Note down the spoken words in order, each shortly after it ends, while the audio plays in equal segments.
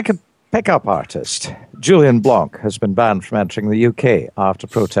Pickup artist Julien Blanc has been banned from entering the UK after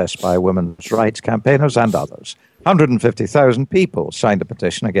protests by women's rights campaigners and others. 150,000 people signed a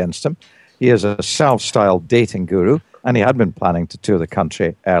petition against him. He is a self-styled dating guru, and he had been planning to tour the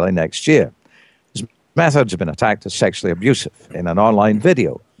country early next year. His methods have been attacked as sexually abusive in an online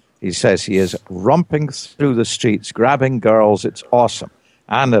video. He says he is romping through the streets, grabbing girls. It's awesome.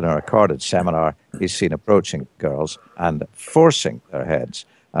 And in a recorded seminar, he's seen approaching girls and forcing their heads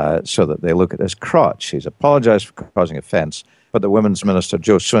so that they look at his crotch. He's apologized for causing offense, but the Women's Minister,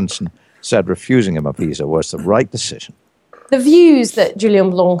 Jo Swinson, said refusing him a visa was the right decision. The views that Julien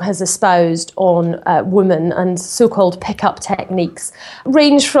Blanc has espoused on women and so-called pick-up techniques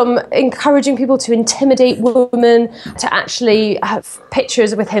range from encouraging people to intimidate women to actually have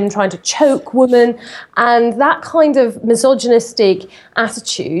pictures with him trying to choke women. And that kind of misogynistic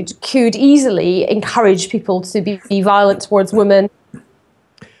attitude could easily encourage people to be violent towards women.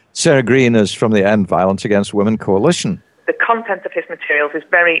 Sarah Green is from the End Violence Against Women Coalition. The content of his materials is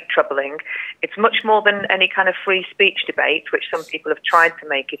very troubling. It's much more than any kind of free speech debate, which some people have tried to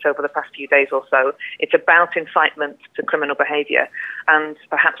make it over the past few days or so. It's about incitement to criminal behaviour, and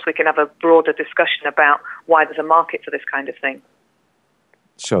perhaps we can have a broader discussion about why there's a market for this kind of thing.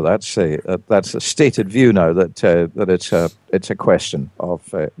 So that's a stated view now that it's a question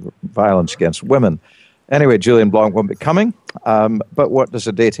of violence against women. Anyway, Julien Blanc won't be coming, but what does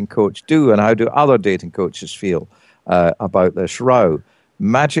a dating coach do, and how do other dating coaches feel about this row?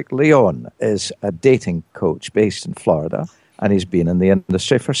 Magic Leon is a dating coach based in Florida, and he's been in the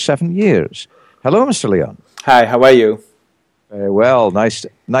industry for 7 years. Hello, Mr. Leon. Hi, how are you? Very well. Nice to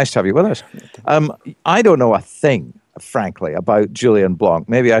have you with us. I don't know a thing, frankly, about Julien Blanc.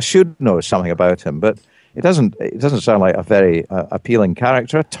 Maybe I should know something about him, but it doesn't sound like a very appealing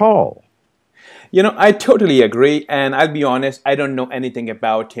character at all. You know, I totally agree, and I'll be honest, I don't know anything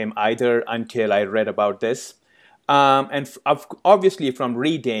about him either until I read about this. Obviously from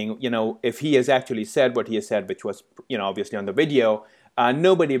reading, if he has actually said what he has said, which was, obviously on the video,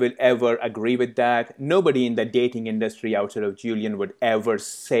 nobody will ever agree with that. Nobody in the dating industry outside of Julien would ever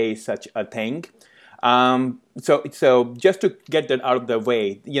say such a thing. So just to get that out of the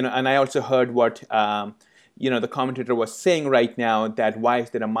way, and I also heard what, the commentator was saying right now, that why is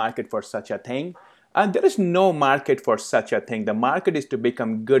there a market for such a thing? There is no market for such a thing. The market is to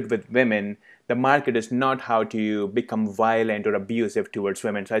become good with women. The market is not how to become violent or abusive towards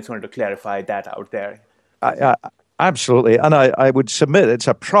women. So I just wanted to clarify that out there. Absolutely. And I would submit it's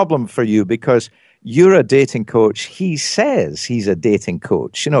a problem for you because you're a dating coach. He says he's a dating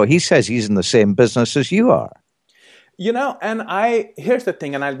coach. He says he's in the same business as you are. And here's the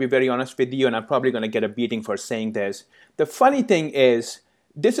thing, and I'll be very honest with you, and I'm probably going to get a beating for saying this. The funny thing is,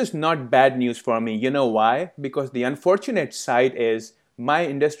 this is not bad news for me. You know why? Because the unfortunate side is my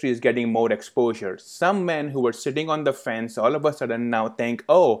industry is getting more exposure. Some men who were sitting on the fence all of a sudden now think,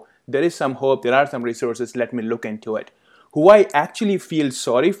 oh, there is some hope, there are some resources, let me look into it. Who I actually feel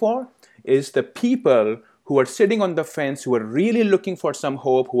sorry for is the people who are sitting on the fence, who are really looking for some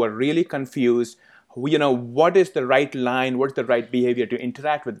hope, who are really confused, what is the right line, what's the right behavior to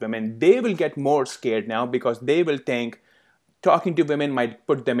interact with women. They will get more scared now because they will think talking to women might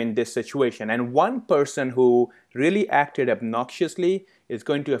put them in this situation. And one person who really acted obnoxiously is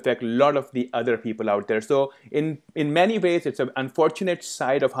going to affect a lot of the other people out there. So in many ways, it's an unfortunate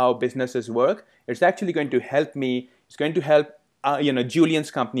side of how businesses work. It's actually going to help me. It's going to help, Julien's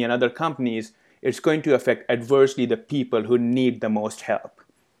company and other companies. It's going to affect adversely the people who need the most help.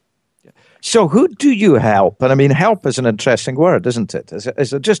 So who do you help? And I mean, help is an interesting word, isn't it?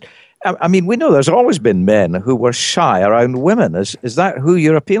 Is it just, we know there's always been men who were shy around women. Is that who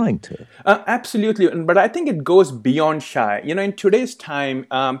you're appealing to? Absolutely. But I think it goes beyond shy. In today's time,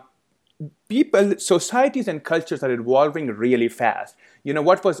 societies and cultures are evolving really fast.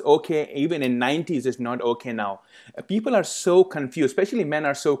 What was okay even in 90s is not okay now. People are so confused, especially men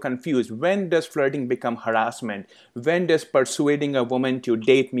are so confused. When does flirting become harassment? When does persuading a woman to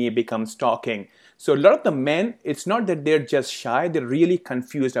date me become stalking? So a lot of the men, it's not that they're just shy, they're really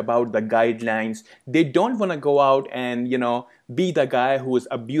confused about the guidelines. They don't want to go out and, be the guy who is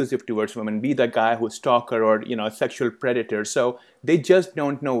abusive towards women, be the guy who's stalker or, a sexual predator. So they just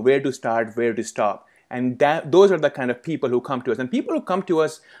don't know where to start, where to stop. And those are the kind of people who come to us. And people who come to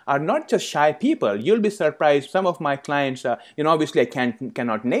us are not just shy people. You'll be surprised. Some of my clients, obviously I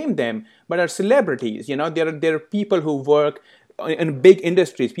cannot name them, but are celebrities. There are people who work in big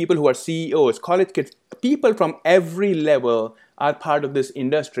industries, people who are CEOs, college kids. People from every level are part of this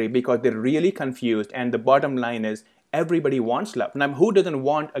industry because they're really confused. And the bottom line is everybody wants love. Now, who doesn't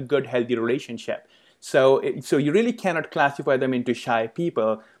want a good, healthy relationship? So you really cannot classify them into shy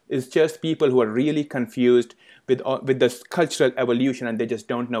people. It's just people who are really confused with this cultural evolution, and they just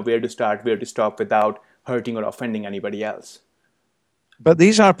don't know where to start, where to stop without hurting or offending anybody else. But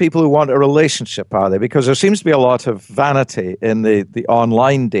these are people who want a relationship, are they? Because there seems to be a lot of vanity in the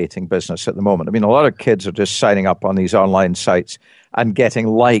online dating business at the moment. I mean, a lot of kids are just signing up on these online sites and getting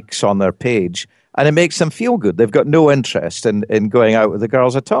likes on their page, and it makes them feel good. They've got no interest in going out with the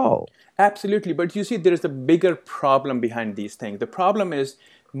girls at all. Absolutely. But you see, there is a bigger problem behind these things. The problem is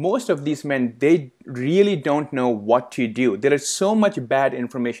most of these men, they really don't know what to do. There is so much bad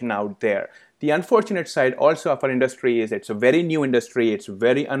information out there. The unfortunate side also of our industry is it's a very new industry. It's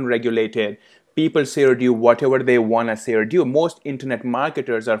very unregulated. People say or do whatever they want to say or do. Most internet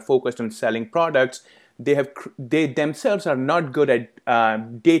marketers are focused on selling products. They themselves are not good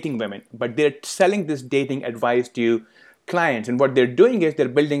at dating women, but they're selling this dating advice to clients. And what they're doing is they're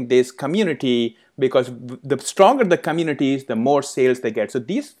building this community, because the stronger the community is, the more sales they get. So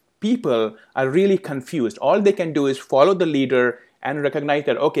these people are really confused. All they can do is follow the leader and recognize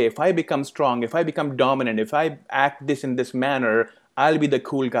that, okay, if I become strong, if I become dominant, if I act this in this manner, I'll be the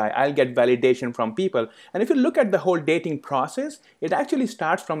cool guy. I'll get validation from people. And if you look at the whole dating process, it actually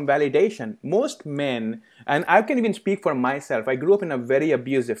starts from validation. Most men, and I can even speak for myself, I grew up in a very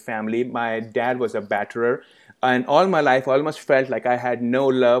abusive family. My dad was a batterer. And all my life, I almost felt like I had no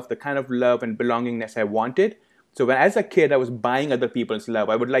love, the kind of love and belongingness I wanted. So as a kid, I was buying other people's love.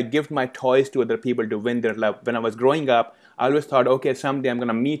 I would give my toys to other people to win their love. When I was growing up, I always thought, okay, someday I'm going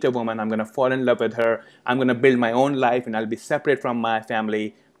to meet a woman. I'm going to fall in love with her. I'm going to build my own life and I'll be separate from my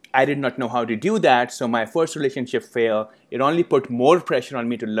family. I did not know how to do that. So my first relationship failed. It only put more pressure on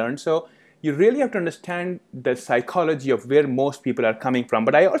me to learn. So you really have to understand the psychology of where most people are coming from.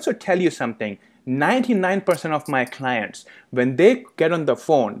 But I also tell you something. 99% of my clients, when they get on the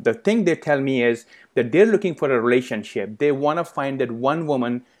phone, the thing they tell me is that they're looking for a relationship. They want to find that one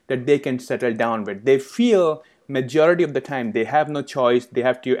woman that they can settle down with. They feel majority of the time they have no choice. They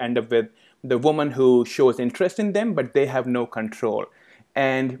have to end up with the woman who shows interest in them, but they have no control.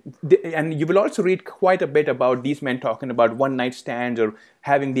 And you will also read quite a bit about these men talking about one-night stands or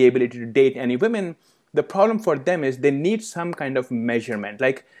having the ability to date any women. The problem for them is they need some kind of measurement.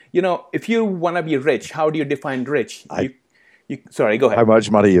 If you want to be rich, how do you define rich? Sorry, go ahead. How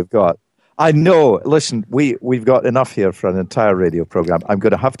much money you've got. I know. Listen, we've got enough here for an entire radio program. I'm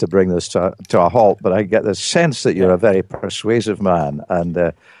going to have to bring this to a halt, but I get the sense that you're a very persuasive man, and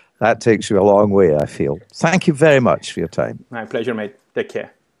that takes you a long way, I feel. Thank you very much for your time. My pleasure, mate. Take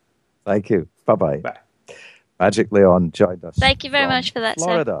care. Thank you. Bye-bye. Bye. Magic Leon joined us. Thank you very much for that,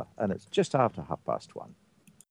 Florida, and it's just after 1:30.